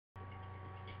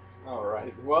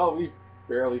Alright, well, we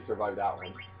barely survived that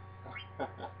one.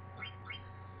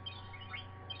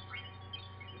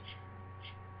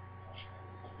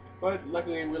 But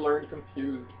luckily we learned from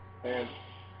Fuse, and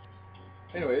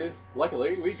anyways,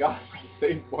 luckily we got the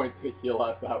save point to heal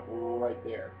us up right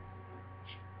there.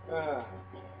 Uh,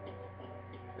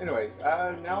 anyways,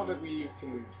 now that we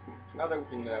can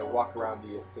walk around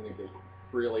the syndicate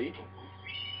freely,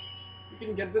 we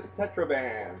can get this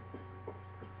Tetraband,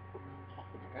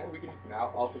 and we can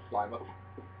now also climb up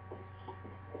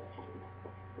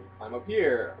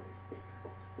here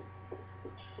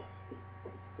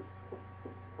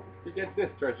to get this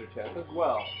treasure chest as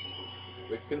well,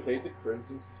 which contains the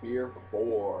Crimson Sphere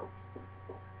 4.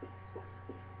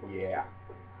 Yeah.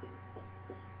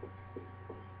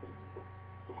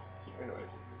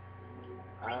 Anyways,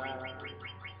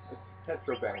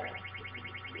 Tetraband.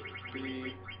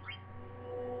 The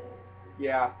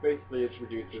Yeah, basically it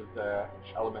reduces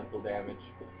elemental damage.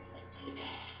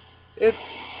 It's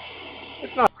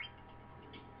it's not.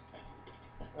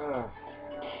 Uh,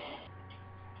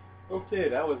 okay,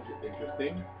 that was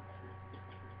interesting.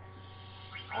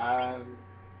 Um,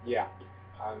 yeah,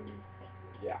 um,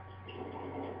 yeah.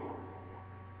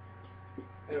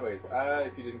 Anyways,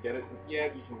 if you didn't get it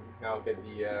yet, you can now get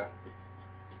the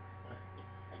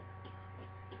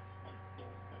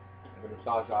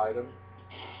massage item.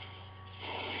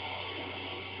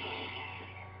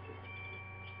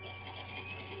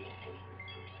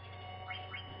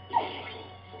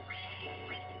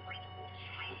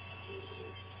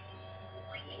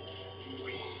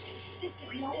 This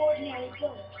is no ordinary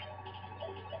bullet.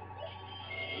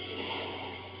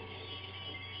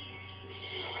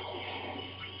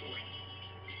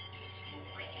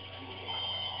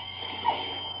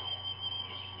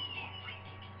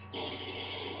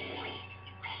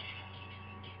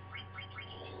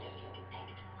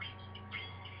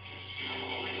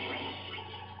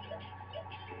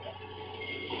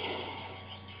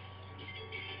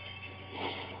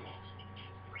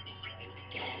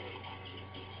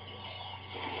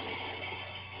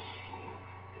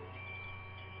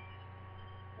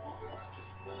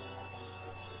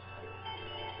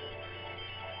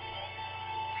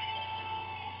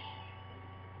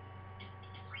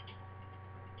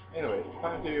 Anyways,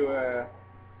 time to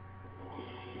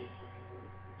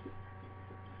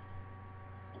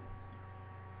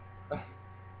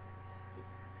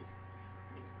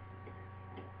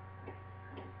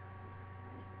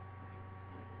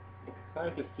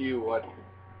time to see what's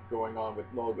going on with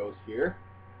logos here.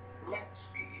 Let's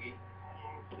see.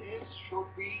 This should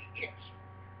be it.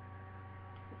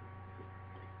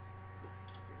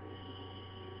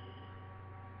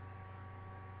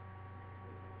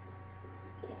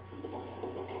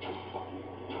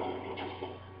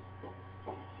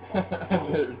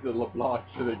 There's the LeBlanc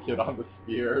to the kid on the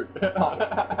spear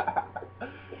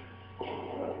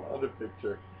on the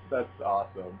picture. That's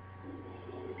awesome.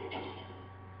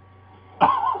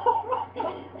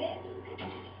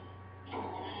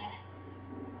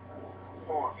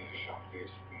 Morgan shot this,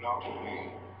 not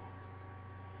me.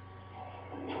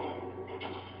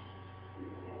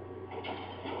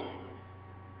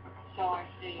 So I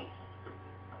see.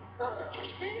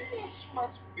 This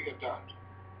must be a dud.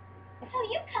 Who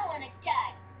you calling a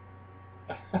dud?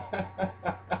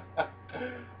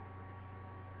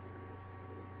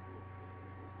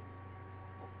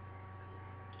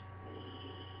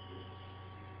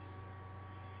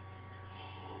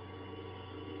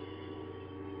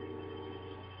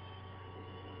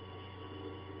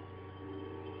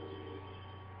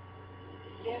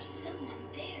 There's someone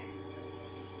there.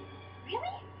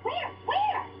 Really? Where?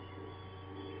 Where?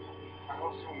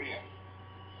 I'll zoom in.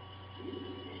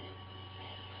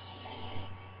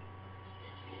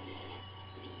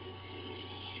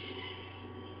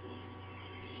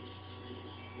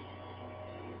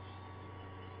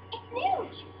 It's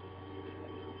huge.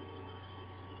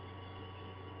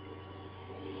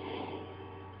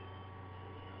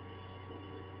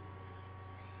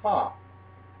 Huh.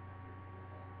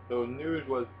 So news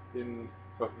was in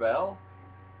Pavel?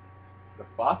 The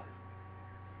fuck?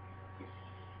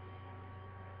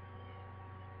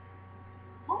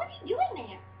 What was he doing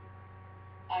there?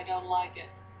 I don't like it.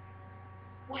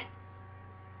 What?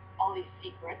 All these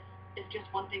secrets is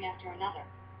just one thing after another.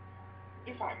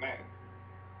 If I may,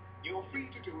 you're free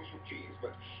to do as you please,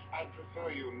 but I'd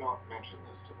prefer you not mention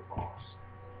this to the boss.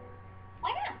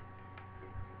 Why not?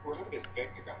 Whatever this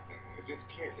Vecnagun thing is, it's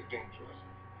clearly dangerous.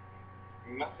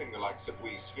 Nothing the likes of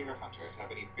we sphere hunters have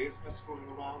any business fooling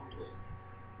around with.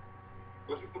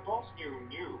 But if the boss knew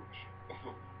Nuge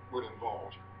were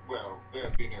involved, well,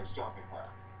 there'd be no stopping her.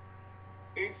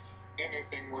 If anything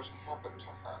anything were to happen to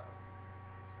her.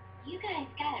 You guys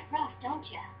got it rough, don't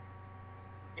ya?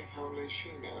 If only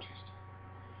she noticed.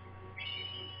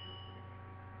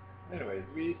 Anyways,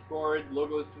 we scored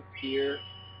Logos' sphere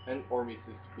and Ormus'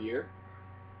 sphere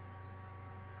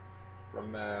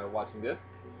from watching this.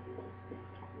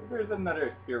 There's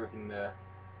another sphere we can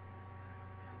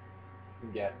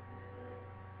get.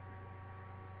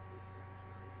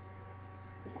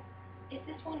 Is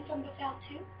this one from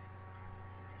FFX-2?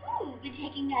 Ooh, we're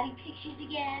taking naughty pictures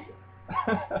again.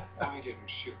 I didn't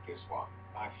shoot this one.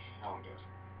 I found it.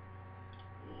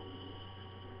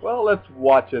 Well, let's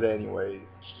watch it anyways.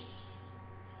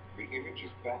 The image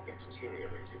is that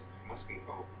deteriorated. It must be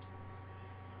old.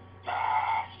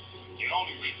 The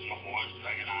only reason the boys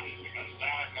drag it on is because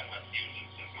Vatican refuses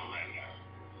to surrender.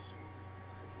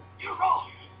 You're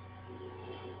wrong.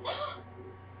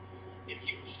 If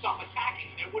you stop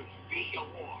attacking, there wouldn't be a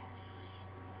war.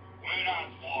 We're not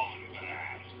falling for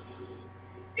that.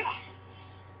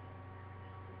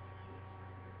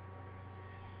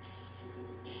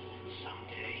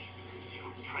 Someday,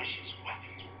 your precious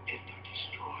weapons will end up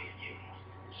destroying you.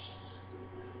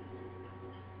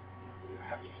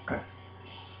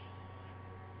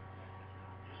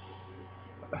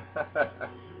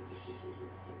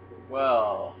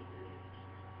 Well,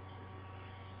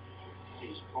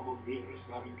 He's probably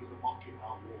referring to the Mockingbird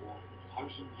War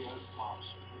 1,000 years past.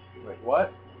 wait,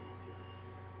 what?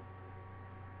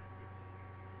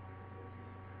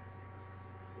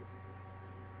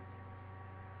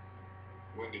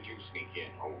 When did you sneak in,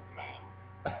 old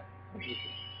man?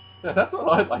 That's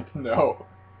what I'd like to know.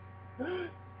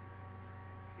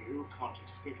 You can't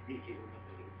expect me to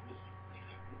remember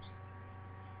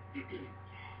everything.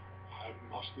 I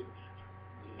must admit,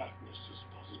 the likeness is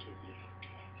positively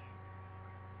uncanny.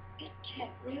 It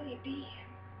can't really be him,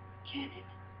 can it?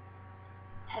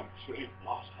 I'm afraid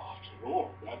not, after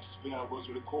all. That sphere was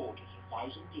recorded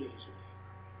 1,000 years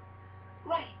ago.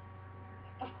 Right.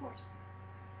 Of course.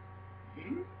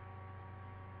 Hmm?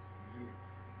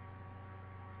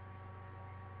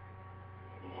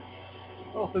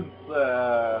 Well,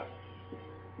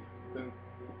 since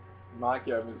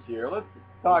Makiam is here, let's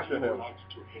talk to Would you him. like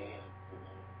to hear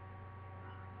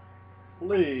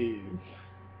Please.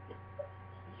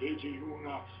 Lady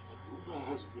Luna, a rumor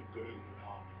has been going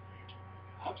around of late.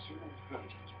 Perhaps you've heard it.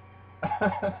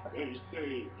 They say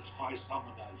that my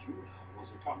summoner Luna was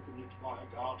accompanied by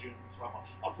a guardian from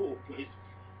a poor place,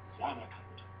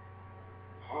 Xanakant.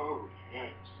 Oh,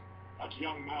 yes. That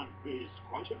young man raised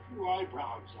quite a few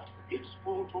eyebrows at the big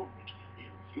sport tournament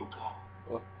in Yuka.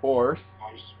 Of course.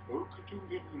 I spoke to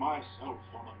him myself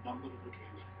on a number of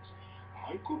occasions.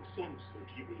 I could sense that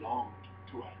he belonged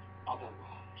to another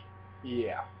world.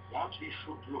 Yeah. That he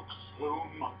should look so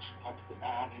much like the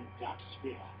man in that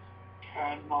sphere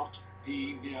cannot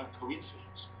be mere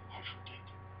coincidence, I should think.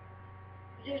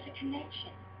 There's a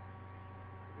connection.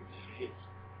 There is.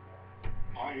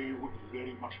 I would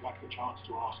very much like the chance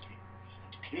to ask him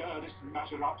and clear this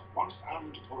matter up once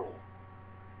and for all.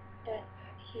 But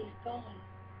he's gone.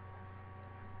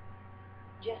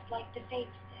 Just like the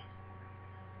Fates did.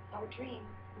 Our dream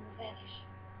will vanish.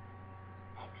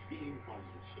 A dream of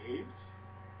the fates?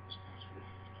 Is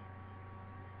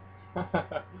that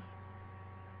right?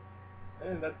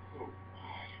 And that's Oh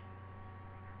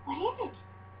my. What is it?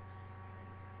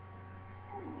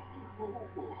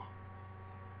 Oh.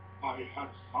 I had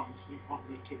something on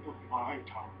the tip of my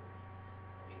tongue,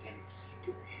 and then it seemed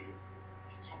to me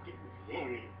something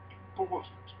very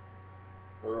important.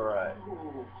 right.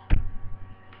 Oh,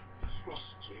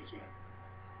 frustrating.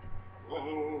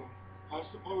 Well, I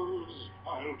suppose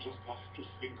I'll just have to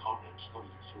think on it a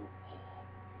little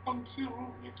more. Until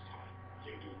next time,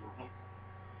 Lady Luna.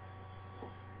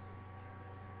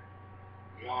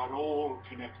 We are all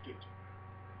connected.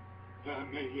 There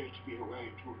may yet be a way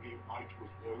to reunite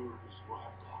with those who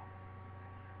have gone.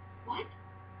 What?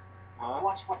 Huh?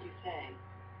 Watch what you say.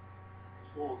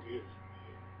 Forgive me.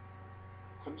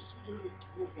 Consider it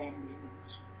the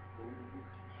ramblings of an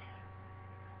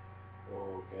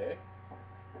old man. Okay.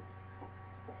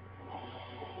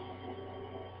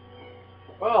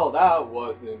 Well, that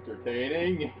was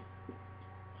entertaining.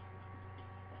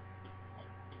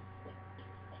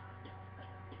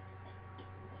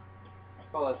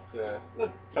 Well,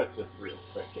 let's touch this real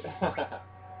quick.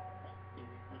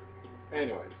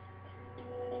 Anyways.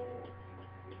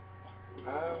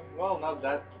 Well, now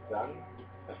that's done.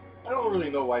 I don't really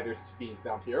know why there's scenes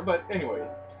down here, but anyway.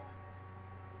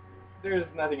 There's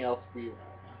nothing else we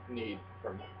need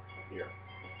from here.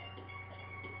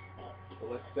 So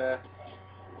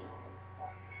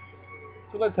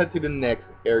let's head to the next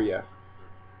area.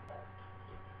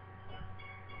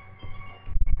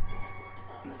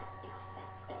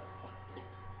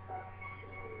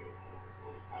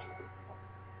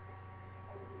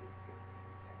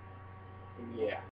 Yeah.